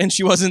Amanda's, and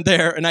she wasn't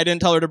there, and I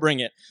didn't tell her to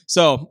bring it.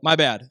 So, my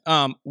bad.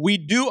 We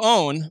do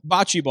own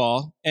bocce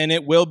ball, and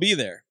it will be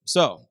there.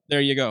 So,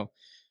 there you go.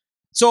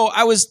 So,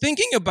 I was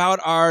thinking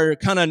about our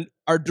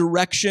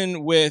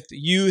direction with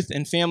youth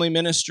and family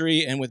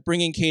ministry and with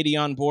bringing Katie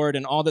on board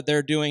and all that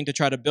they're doing to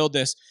try to build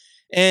this,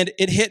 and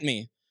it hit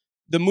me.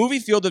 The movie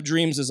Field of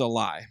Dreams is a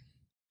lie.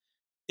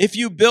 If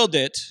you build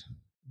it,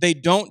 they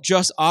don't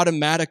just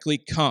automatically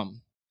come.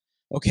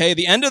 Okay,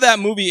 the end of that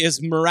movie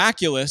is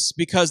miraculous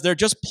because they're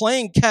just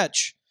playing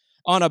catch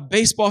on a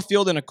baseball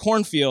field in a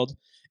cornfield,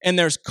 and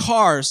there's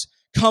cars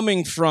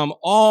coming from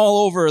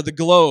all over the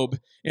globe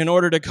in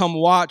order to come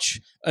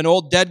watch an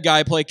old dead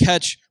guy play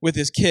catch with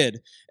his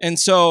kid. And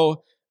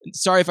so,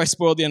 sorry if I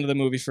spoiled the end of the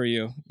movie for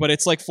you, but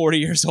it's like 40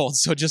 years old,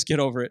 so just get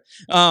over it.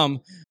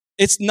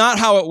 It's not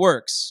how it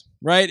works,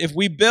 right? If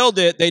we build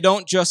it, they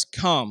don't just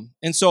come.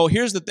 And so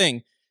here's the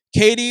thing.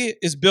 Katie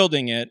is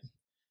building it.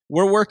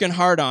 We're working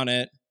hard on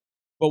it.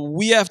 But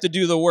we have to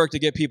do the work to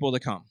get people to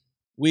come.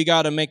 We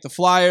got to make the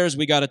flyers.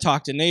 We got to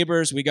talk to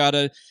neighbors. We got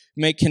to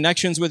make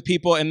connections with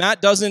people. And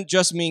that doesn't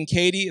just mean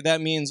Katie.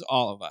 That means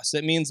all of us.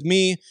 It means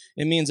me.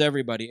 It means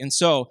everybody. And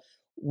so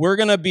we're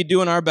going to be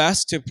doing our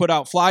best to put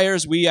out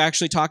flyers. We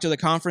actually talked to the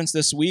conference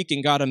this week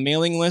and got a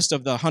mailing list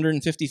of the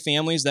 150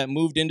 families that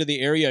moved into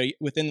the area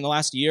within the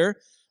last year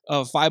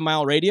of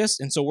 5-mile radius.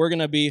 And so we're going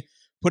to be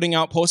putting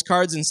out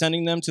postcards and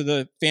sending them to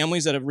the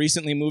families that have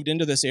recently moved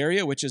into this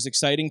area, which is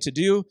exciting to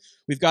do.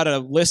 We've got a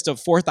list of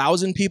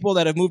 4,000 people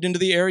that have moved into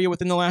the area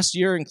within the last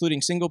year,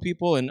 including single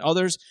people and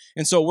others.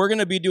 And so we're going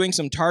to be doing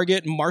some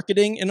target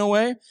marketing in a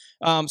way.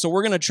 So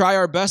we're going to try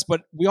our best,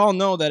 but we all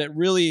know that it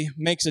really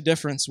makes a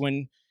difference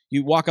when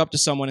you walk up to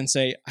someone and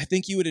say, I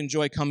think you would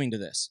enjoy coming to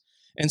this.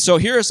 And so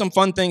here are some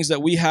fun things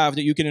that we have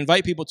that you can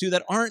invite people to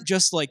that aren't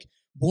just like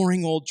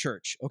boring old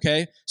church,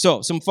 okay?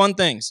 So some fun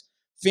things.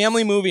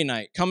 Family movie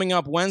night coming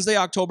up Wednesday,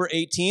 October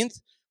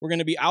 18th. We're going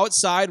to be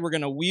outside. We're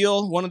going to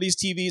wheel one of these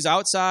TVs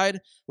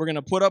outside. We're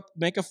going to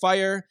make a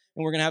fire,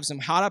 and we're going to have some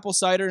hot apple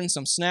cider and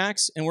some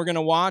snacks, and we're going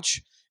to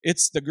watch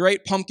It's the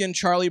Great Pumpkin,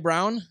 Charlie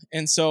Brown.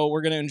 And so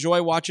we're going to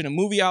enjoy watching a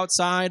movie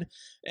outside,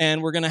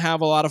 and we're going to have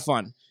a lot of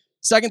fun.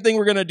 Second thing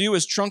we're going to do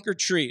is trunk or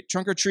treat.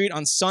 Trunk or treat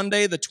on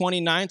Sunday, the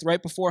 29th,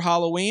 right before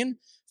Halloween,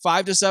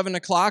 5 to 7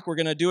 o'clock. We're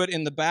going to do it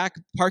in the back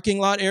parking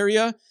lot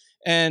area,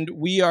 and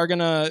we are going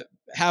to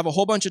have a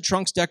whole bunch of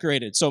trunks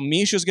decorated. So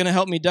Misha's going to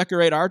help me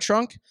decorate our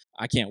trunk.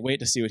 I can't wait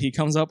to see what he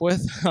comes up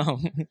with,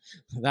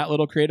 that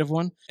little creative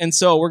one. And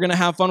so we're going to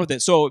have fun with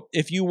it. So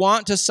if you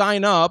want to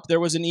sign up, there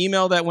was an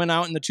email that went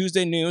out in the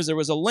Tuesday news. There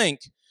was a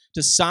link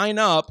to sign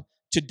up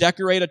to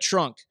decorate a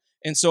trunk.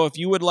 And so if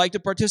you would like to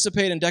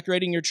participate in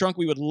decorating your trunk,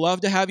 we would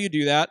love to have you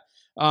do that.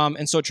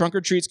 And so Trunk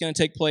or Treat's going to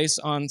take place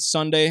on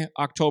Sunday,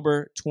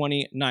 October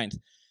 29th.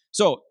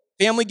 So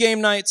family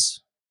game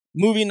nights,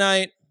 movie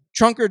night,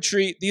 Trunk or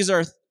Treat, these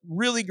are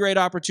really great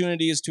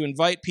opportunities to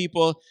invite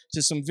people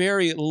to some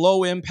very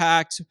low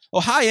impact,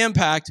 high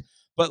impact,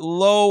 but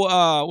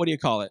low,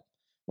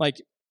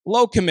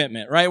 low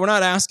commitment, right? We're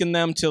not asking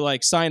them to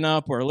sign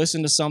up or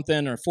listen to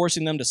something or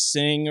forcing them to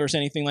sing or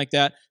anything like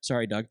that.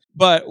 Sorry, Doug.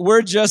 But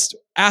we're just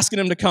asking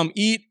them to come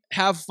eat,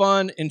 have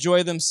fun,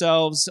 enjoy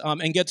themselves,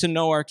 and get to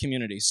know our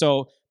community.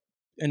 So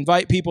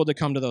invite people to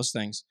come to those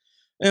things.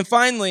 And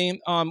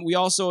finally, we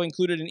also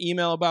included an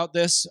email about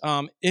this.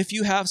 If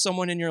you have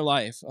someone in your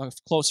life, a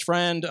close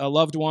friend, a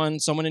loved one,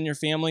 someone in your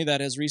family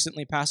that has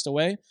recently passed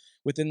away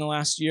within the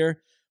last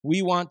year,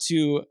 we want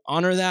to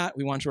honor that.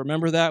 We want to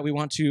remember that. We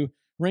want to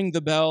ring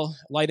the bell,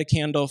 light a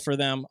candle for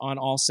them on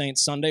All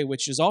Saints Sunday,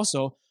 which is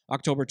also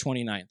October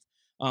 29th.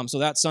 So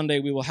that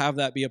Sunday, we will have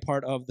that be a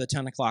part of the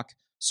 10 o'clock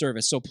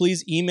service. So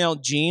please email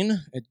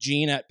Gene at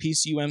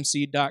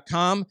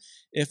gene@peaceumc.com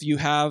if you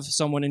have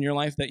someone in your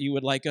life that you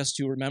would like us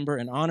to remember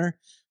and honor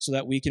so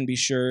that we can be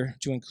sure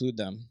to include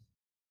them.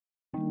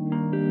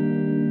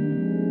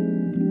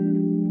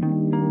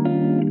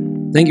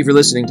 Thank you for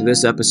listening to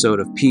this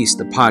episode of Peace,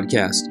 the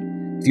podcast.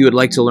 If you would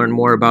like to learn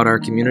more about our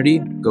community,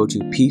 go to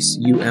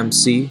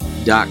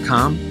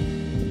peaceumc.com.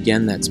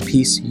 Again, that's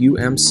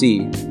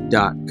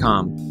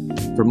peaceumc.com.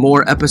 For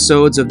more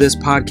episodes of this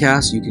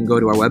podcast, you can go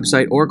to our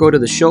website or go to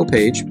the show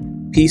page,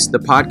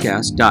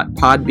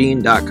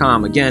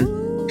 peacethepodcast.podbean.com. Again,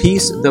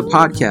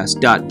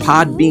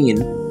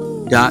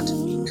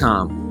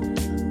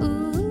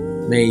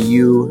 peacethepodcast.podbean.com. May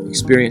you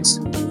experience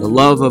the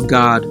love of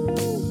God,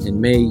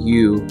 and may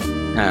you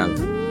have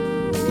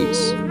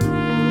peace.